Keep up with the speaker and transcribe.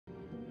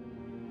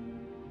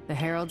The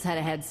Heralds had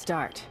a head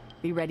start.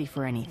 Be ready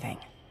for anything.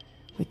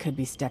 We could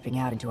be stepping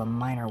out into a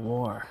minor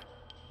war.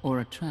 Or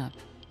a trap.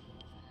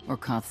 Or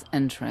KOTH's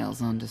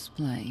entrails on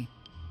display.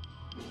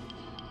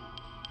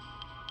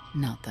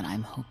 Not that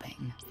I'm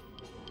hoping.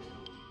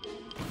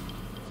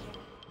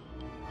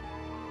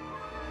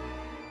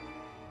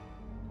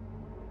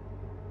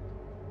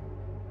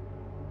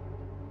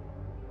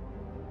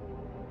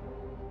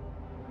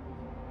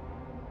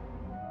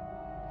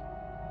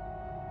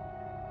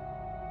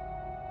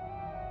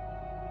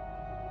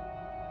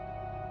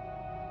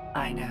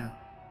 I know.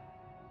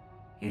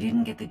 You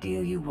didn't get the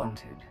deal you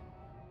wanted,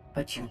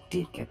 but you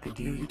did get the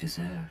deal you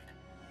deserved.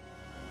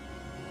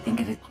 Think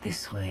of it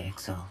this way,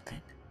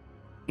 Exalted.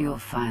 You'll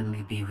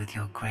finally be with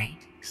your great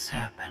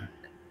serpent.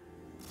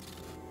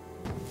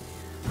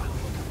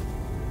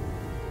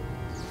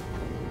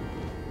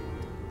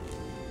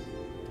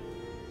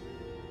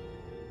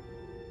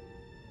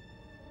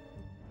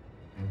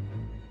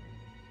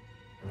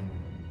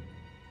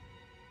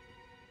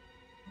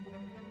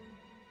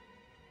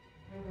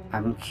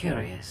 I'm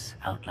curious,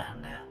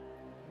 Outlander.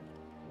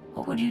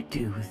 What would you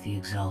do with the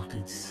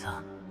Exalted's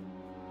son?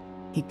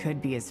 He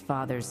could be his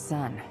father's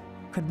son.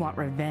 Could want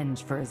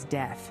revenge for his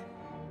death.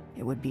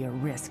 It would be a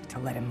risk to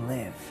let him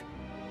live.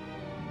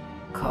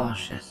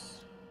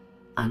 Cautious,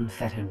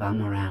 unfettered by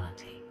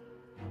morality.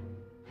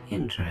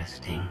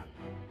 Interesting.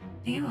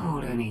 Do you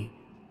hold any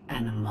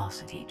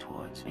animosity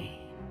towards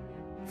me?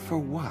 For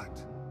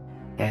what?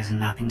 There's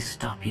nothing to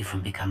stop you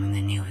from becoming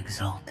the new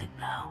Exalted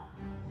now.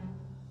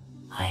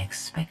 I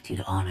expect you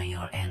to honor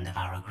your end of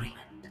our agreement.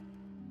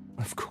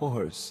 Of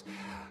course.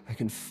 I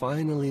can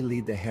finally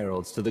lead the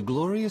Heralds to the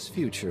glorious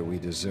future we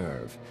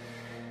deserve.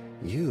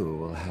 You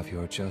will have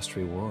your just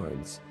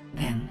rewards.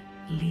 Then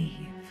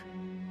leave.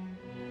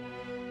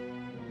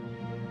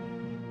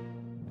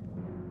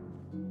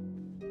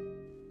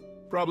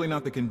 Probably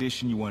not the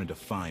condition you wanted to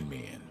find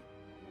me in.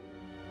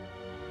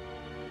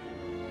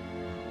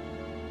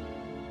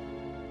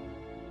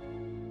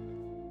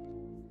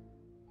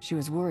 She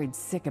was worried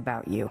sick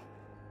about you.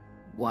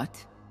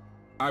 What?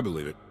 I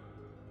believe it.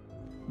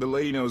 The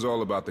lady knows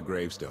all about the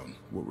gravestone,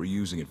 what we're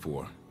using it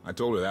for. I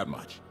told her that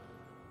much.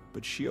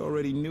 But she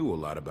already knew a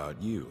lot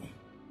about you.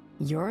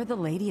 You're the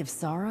Lady of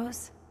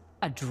Sorrows?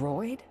 A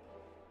droid?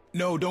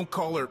 No, don't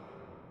call her...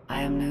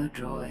 I am no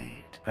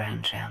droid,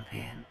 Grand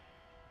Champion.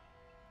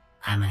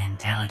 I'm an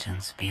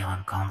intelligence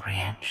beyond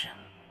comprehension.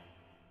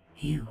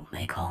 You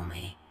may call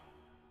me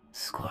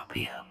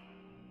Scorpio.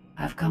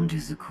 I've come to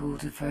Zakul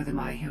to further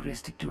my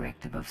heuristic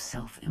directive of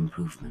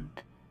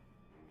self-improvement.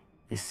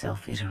 This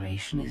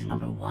self-iteration is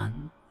number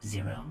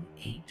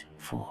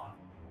 1084.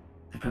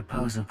 The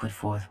proposal put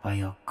forth by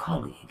your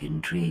colleague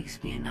intrigues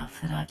me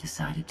enough that I've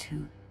decided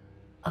to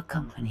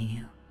accompany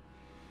you.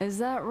 Is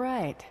that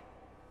right?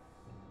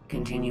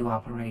 Continue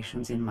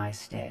operations in my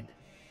stead.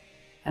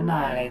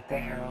 Annihilate the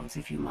Heralds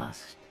if you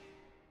must.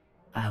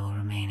 I will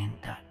remain in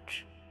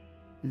touch.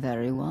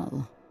 Very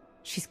well.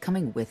 She's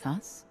coming with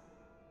us?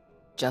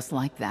 Just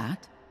like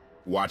that?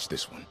 Watch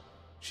this one.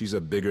 She's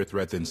a bigger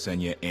threat than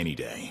Senya any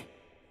day.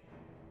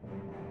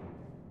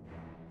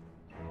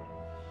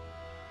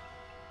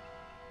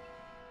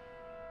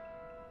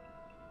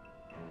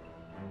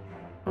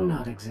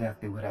 Not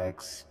exactly what I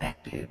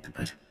expected,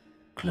 but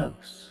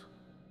close.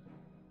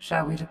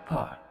 Shall we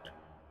depart?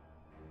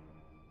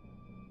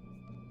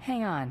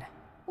 Hang on.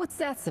 What's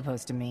that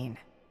supposed to mean?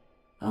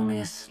 Only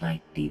a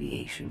slight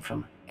deviation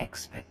from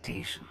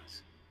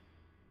expectations.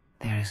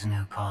 There is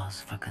no cause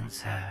for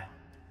concern.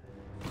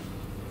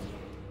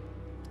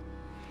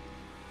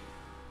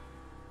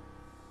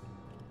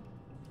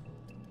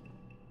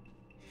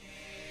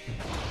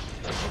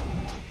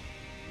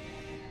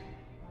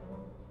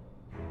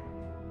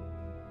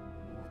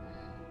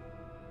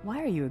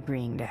 Why are you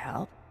agreeing to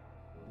help?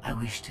 I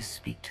wish to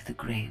speak to the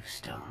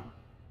gravestone.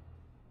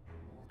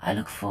 I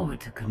look forward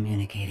to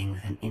communicating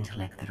with an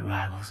intellect that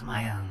rivals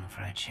my own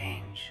for a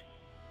change.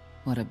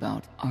 What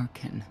about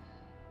Arkin?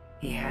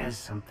 He has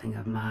something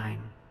of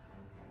mine.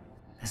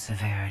 The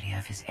severity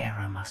of his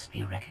error must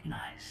be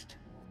recognized.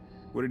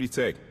 What did he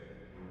take?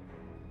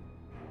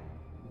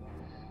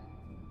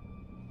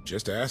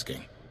 Just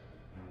asking.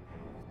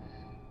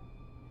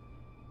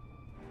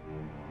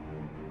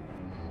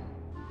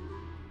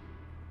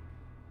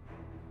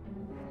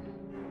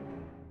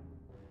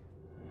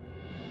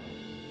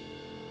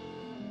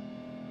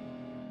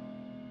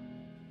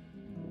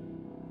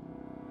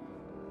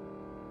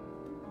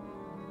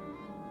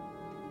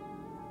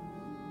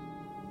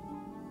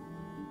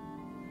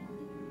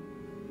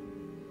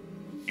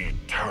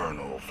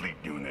 Eternal Fleet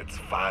Units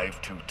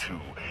 522,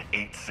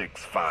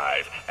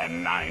 865,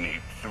 and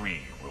 983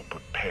 will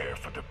prepare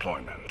for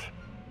deployment.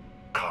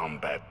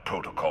 Combat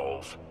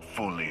protocols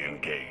fully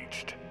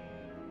engaged.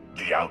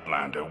 The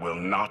Outlander will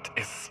not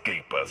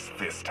escape us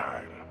this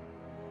time.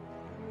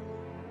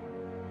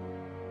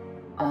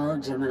 All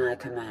Gemini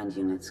command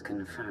units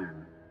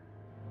confirm.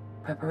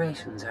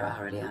 Preparations are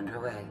already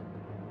underway.